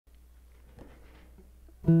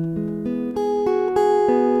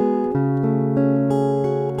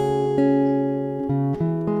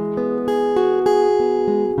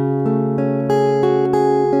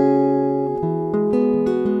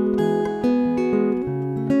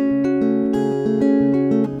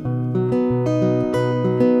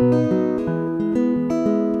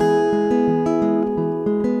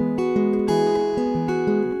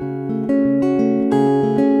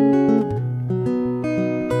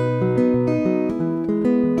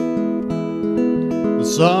The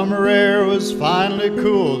summer air was finally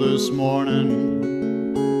cool this morning.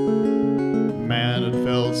 Man, it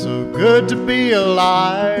felt so good to be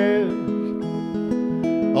alive.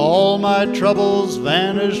 All my troubles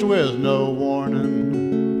vanished with no warning.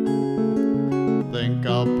 Think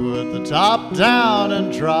I'll put the top down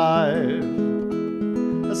and drive.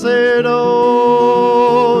 I said,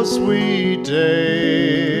 oh, sweet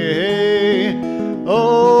day.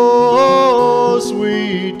 Oh,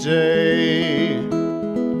 sweet day.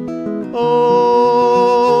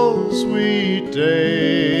 Oh, sweet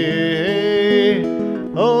day.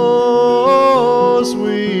 Oh,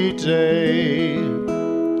 sweet day.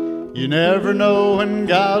 You never know when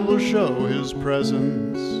God will show his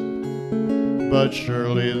presence, but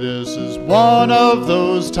surely this is one of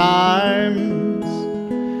those times.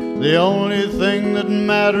 The only thing that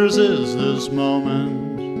matters is this moment.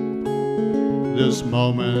 This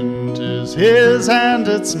moment is his and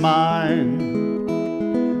it's mine.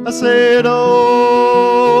 I said,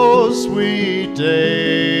 oh, sweet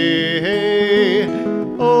day.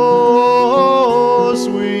 Oh,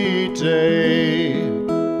 sweet day.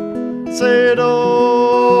 I said,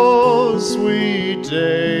 oh, sweet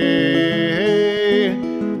day.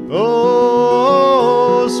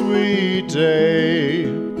 Oh, sweet day.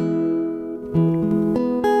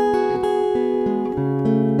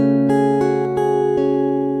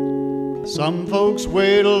 Some folks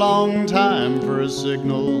wait a long time for a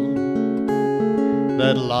signal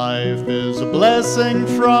that life is a blessing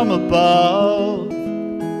from above.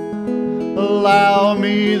 Allow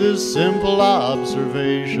me this simple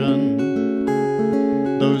observation.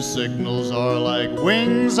 Those signals are like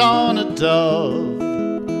wings on a dove.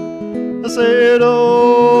 I said,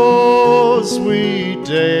 oh, sweet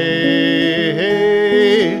day.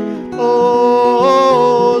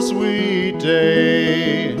 Oh, sweet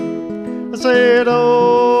day. I said,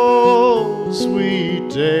 oh, sweet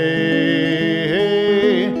day.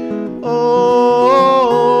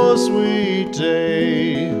 Oh, sweet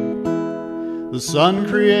day. The sun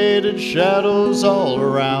created shadows all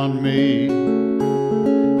around me,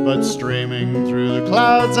 but streaming through the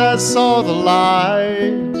clouds I saw the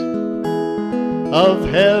light of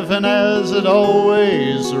heaven as it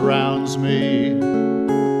always surrounds me,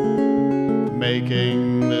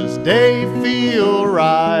 making this day feel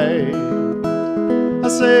right. I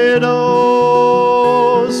said,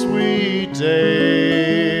 oh, sweet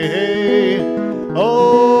day.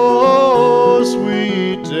 Oh,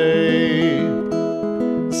 sweet day.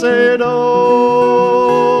 I said,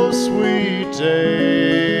 oh, sweet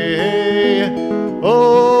day.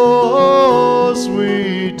 Oh,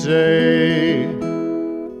 sweet day.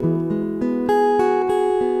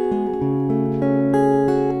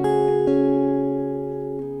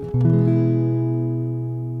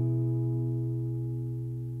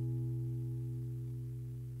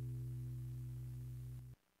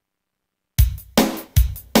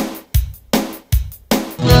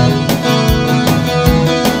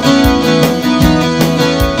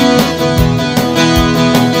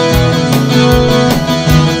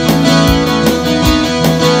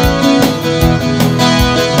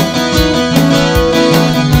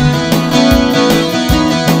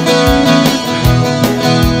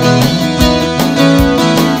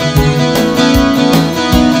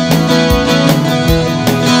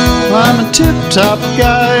 Tip-top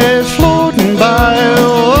guy floating by,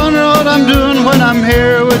 wonder what I'm doing when I'm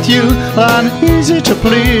here with you. I'm easy to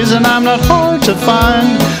please and I'm not hard to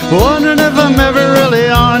find, wondering if I'm ever really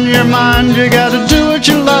on your mind. You gotta do what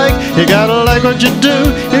you like, you gotta like what you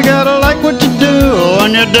do, you gotta like what you do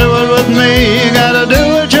when you do it with me. You gotta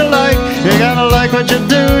do what you like, you gotta like what you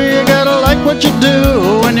do, you gotta like what you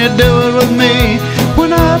do when you do it with me.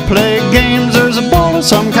 When I play games there's a ball of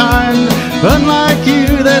some kind, unlike you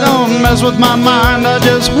they don't mess with my mind. I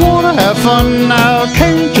just wanna have fun now,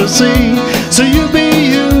 can't you see? So you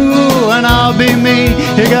be you and I'll be me.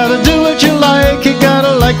 You gotta do what you like, you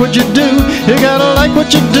gotta like what you do, you gotta like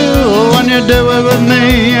what you do when you do it with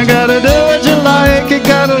me. You gotta do what you like, you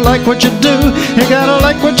gotta like what you do, you gotta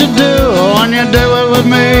like what you do when you do it with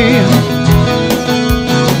me.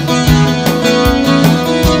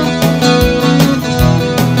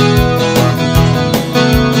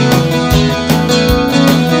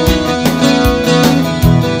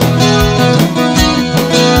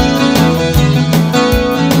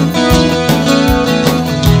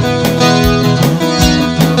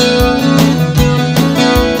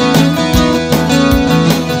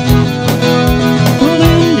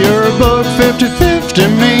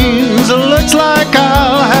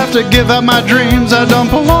 to give up my dreams. I don't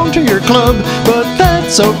belong to your club, but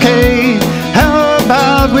that's okay. How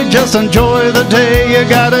about we just enjoy the day? You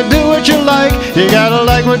gotta do what you like, you gotta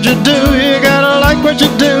like what you do, you gotta like what you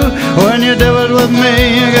do when you do it with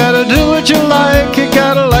me. You gotta do what you like, you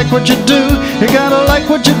gotta like what you do, you gotta like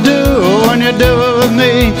what you do when you do it with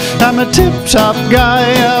me. I'm a tip-top guy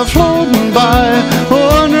floating by,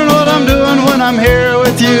 wondering what I'm doing when I'm here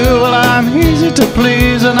with you. Well, I'm easy to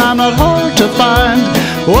please and I'm not hard to find,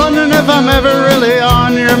 wondering if I'm ever really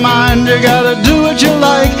on your mind. You gotta do what you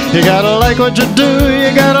like, you gotta like what you do,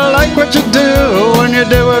 you gotta like what you do when you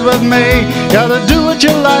do it with me. Gotta do what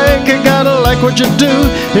you like, you gotta like what you do,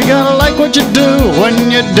 you gotta like what you do when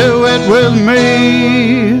you do it with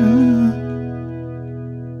me.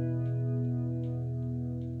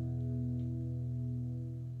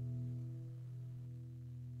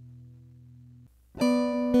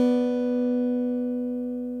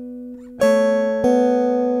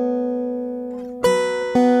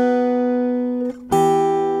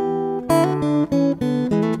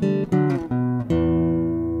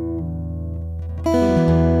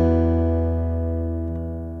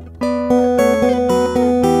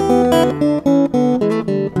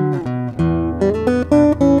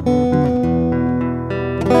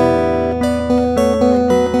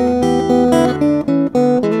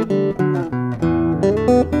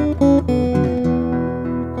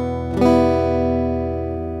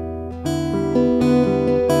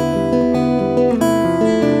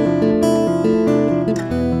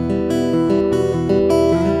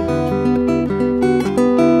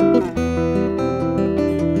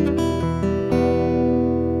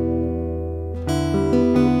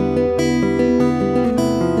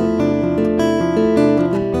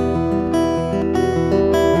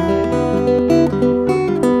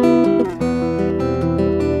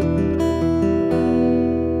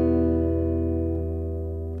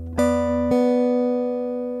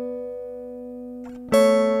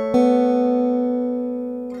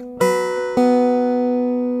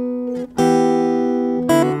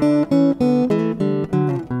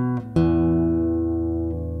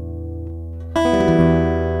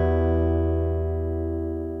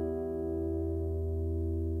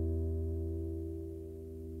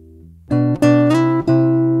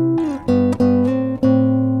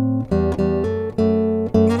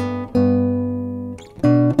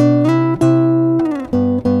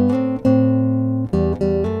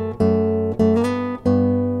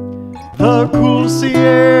 The cool sea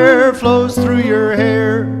air flows through your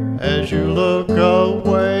hair as you look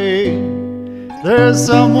away. There's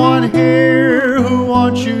someone here who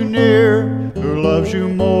wants you near, who loves you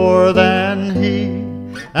more than he.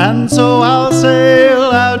 And so I'll sail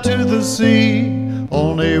out to the sea,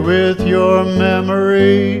 only with your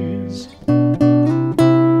memories.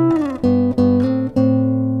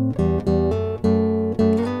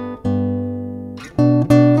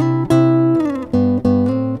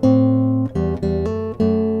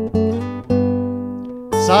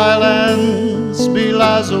 Silence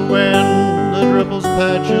belies a wind that ripples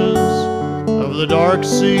patches of the dark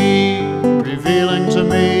sea, revealing to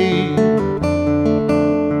me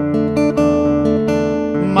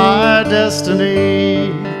my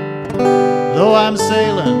destiny. Though I'm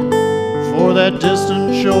sailing for that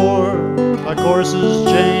distant shore, my courses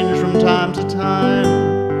change from time to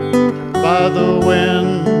time by the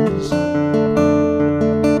winds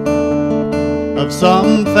of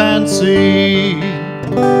some fancy.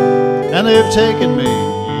 And they've taken me,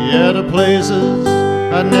 yeah, to places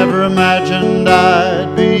I never imagined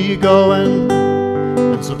I'd be going,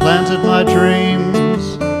 and supplanted my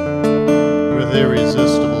dreams with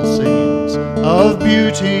irresistible scenes of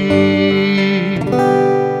beauty.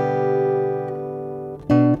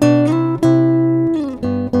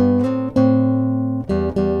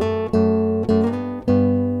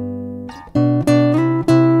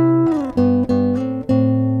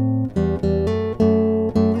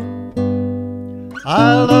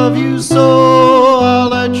 I love you so, I'll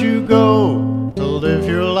let you go to live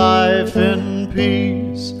your life in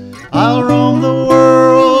peace. I'll roam the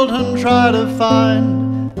world and try to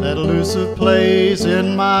find that elusive place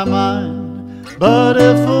in my mind. But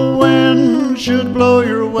if a wind should blow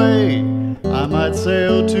your way, I might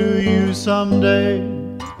sail to you someday.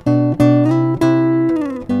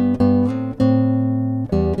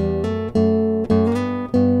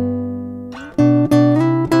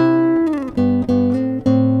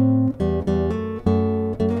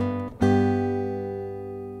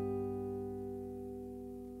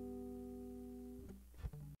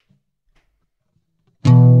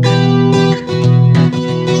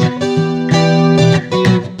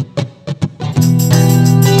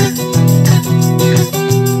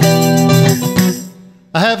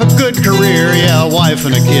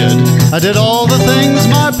 I did all the things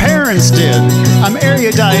my parents did. I'm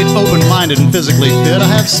erudite, open-minded, and physically fit. I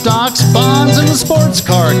have stocks, bonds, and a sports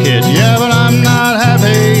car kit. Yeah, but I'm not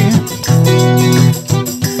happy.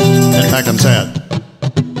 In fact, I'm sad.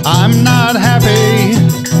 I'm not happy.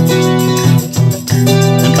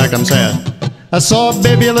 In fact, I'm sad. I saw a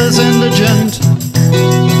bibulous indigent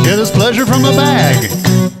get his pleasure from a bag.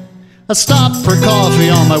 I stopped for coffee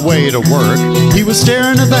on my way to work. He was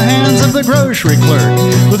staring at the hands of the grocery clerk.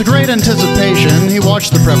 With great anticipation, he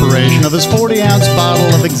watched the preparation of his 40-ounce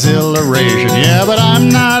bottle of exhilaration. Yeah, but I'm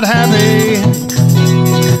not happy.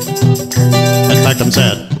 In fact, I'm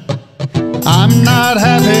sad. I'm not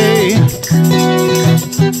happy.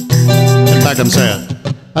 In fact, I'm sad.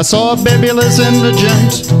 I saw a bibulous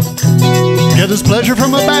indigent get his pleasure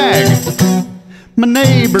from a bag. My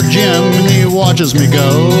neighbor Jim, he watches me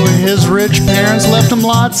go. His rich parents left him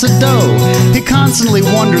lots of dough. He constantly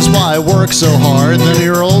wonders why I work so hard. Then he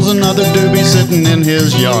rolls another doobie sitting in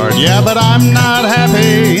his yard. Yeah, but I'm not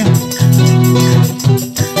happy.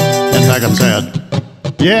 In fact, I'm sad.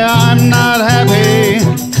 Yeah, I'm not happy.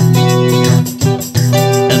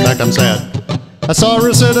 In fact, I'm sad. I saw a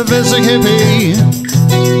recidivistic hippie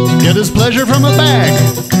get his pleasure from a bag.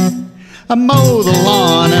 I mow the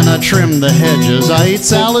lawn and I trim the hedges. I eat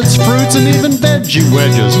salads, fruits, and even veggie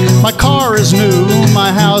wedges. My car is new,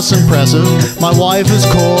 my house impressive. My wife is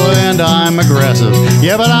coy and I'm aggressive.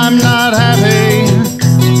 Yeah, but I'm not happy.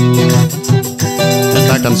 In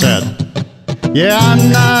fact, I'm sad. Yeah, I'm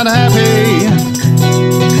not happy.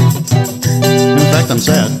 In fact, I'm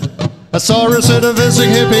sad. I saw a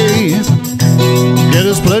recidivistic hippie get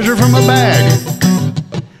his pleasure from a bag.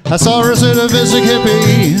 I saw a recidivistic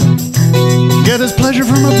hippie get his pleasure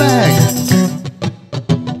from a bag.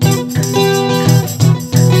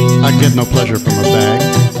 I get no pleasure from a bag.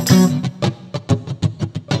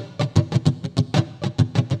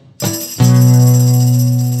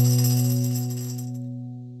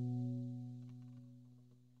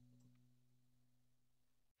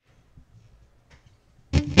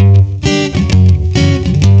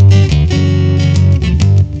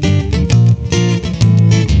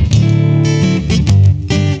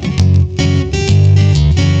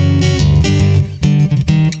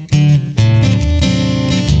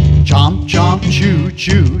 Chew,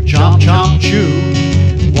 chew, chomp, chomp, chew.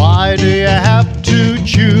 Why do you have to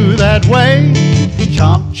chew that way?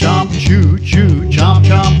 Chomp, chomp, chew, chew, chomp,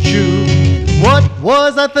 chomp, chew. What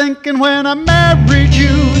was I thinking when I married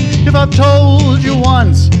you? If I've told you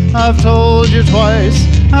once, I've told you twice.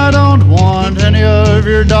 I don't want any of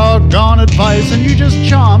your doggone advice. And you just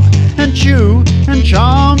chomp and chew and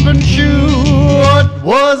chomp and chew. What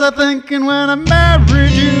was I thinking when I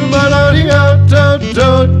married you?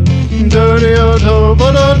 Ba-da-dee-o-do-do. Do-de-o-do,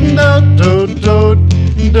 ba-da-do-do-do.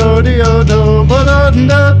 Do-de-o-do,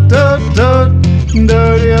 ba-da-do-do-do.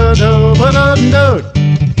 Do-de-o-do, ba-da-do.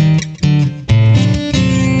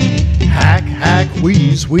 Hack, hack,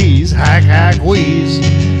 wheeze, wheeze, hack, hack, wheeze.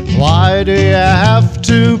 Why do you have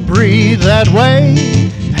to breathe that way?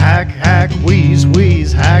 Hack, hack, wheeze,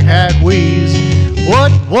 wheeze, hack, hack, wheeze.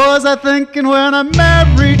 What was I thinking when I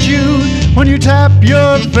married you? When you tap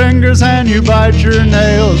your fingers and you bite your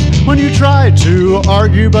nails. When you try to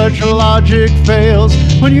argue but your logic fails.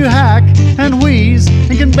 When you hack and wheeze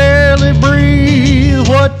and can barely breathe.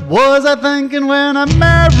 What was I thinking when I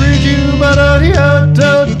married you?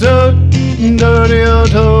 Ba-da-dee-o-do-do.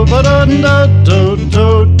 Do-de-o-do,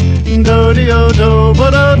 ba-da-do-do-do. Do-de-o-do,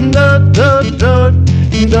 ba-da-do-do-do.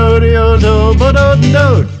 Do-de-o-do,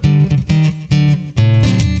 ba-da-do.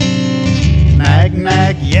 Nag,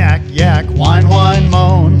 nag, yak, yak, whine, whine,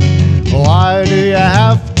 moan. Why do you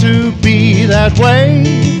have to be that way?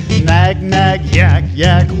 Nag, nag, yak,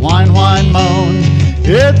 yak, whine, whine, moan.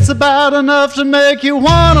 It's about enough to make you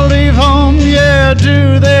want to leave home. Yeah,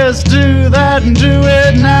 do this, do that, and do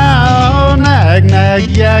it now. Nag, nag,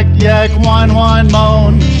 yak, yak, whine, whine,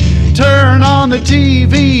 moan. Turn on the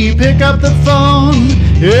TV, pick up the phone.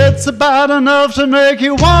 It's about enough to make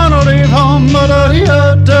you want to leave home.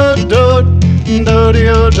 Ba-da-dee-o-do-do.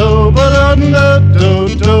 Do-de-o-do,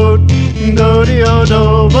 ba-da-do-do-do.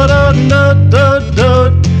 Do-de-o-do, ba-da-do-do-do.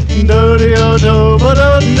 Do-de-o-do,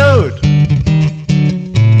 ba-da-do.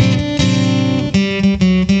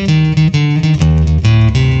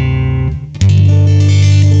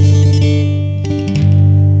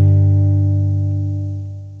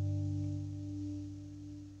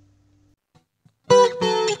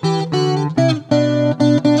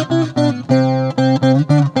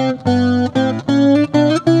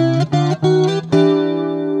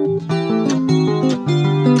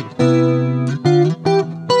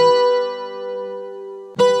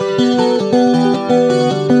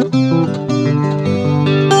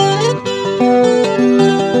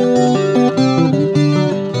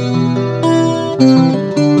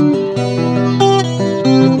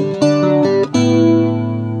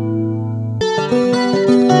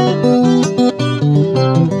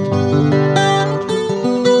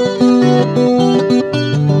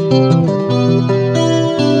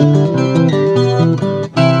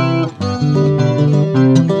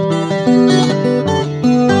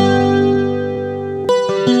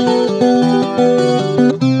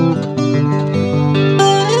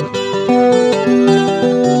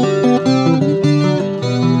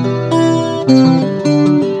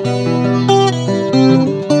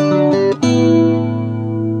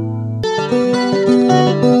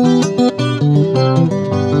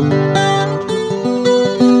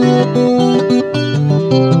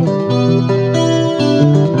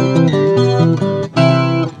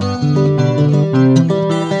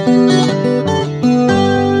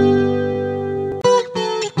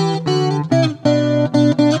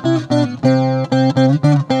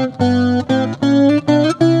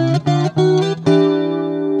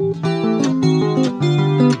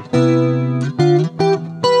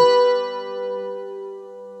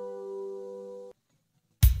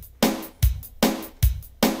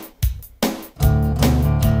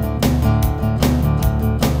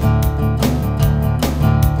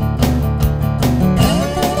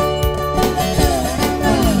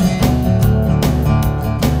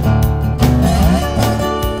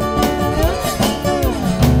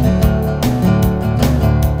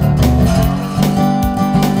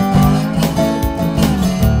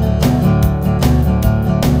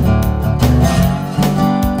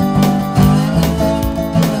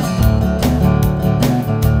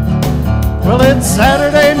 It's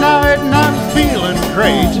Saturday night and I'm feeling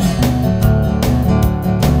great.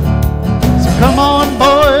 So come on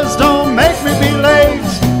boys, don't make me be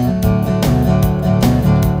late,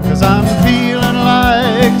 'cause I'm feeling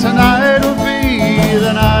like tonight will be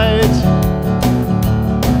the night.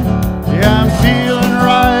 Yeah, I'm feeling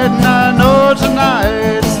right and I know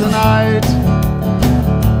tonight's the night.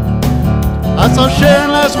 I saw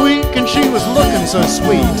Sharon last week and she was looking so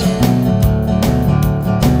sweet.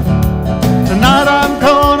 Tonight I'm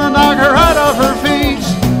gonna knock her right off her feet,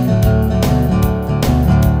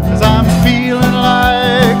 'cause I'm feeling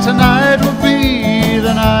like tonight will be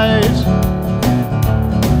the night.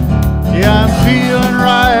 Yeah, I'm feeling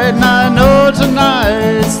right and I know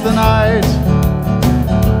tonight's the night.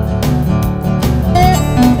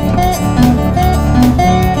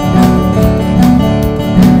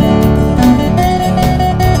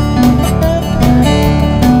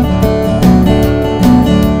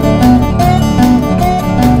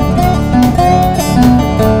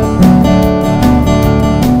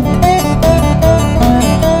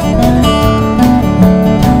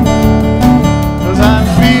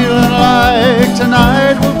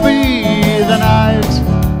 Tonight will be the night.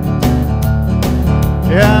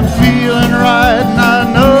 Yeah, I'm feeling right and I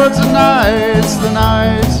know tonight's the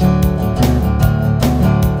night.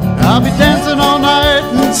 I'll be dancing all night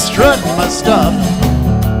and strutting my stuff.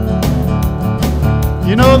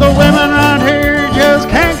 You know the women around here just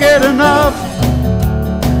can't get enough,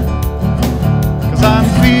 'cause I'm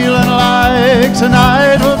feeling like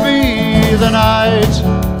tonight will be the night.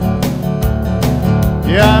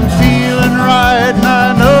 Yeah, I'm feeling right and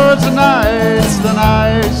I know tonight's the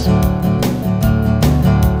night.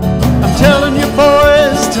 I'm telling you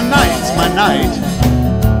boys, tonight's my night.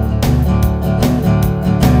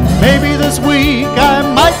 Maybe this week I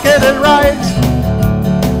might get it right,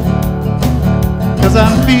 'cause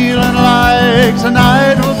I'm feeling like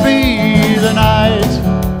tonight will be the night.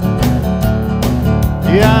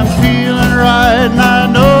 Yeah, I'm feeling right and I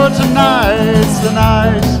know tonight's the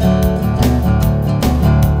night.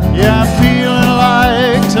 Yeah, I'm feeling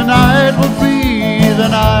like tonight will be the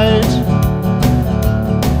night.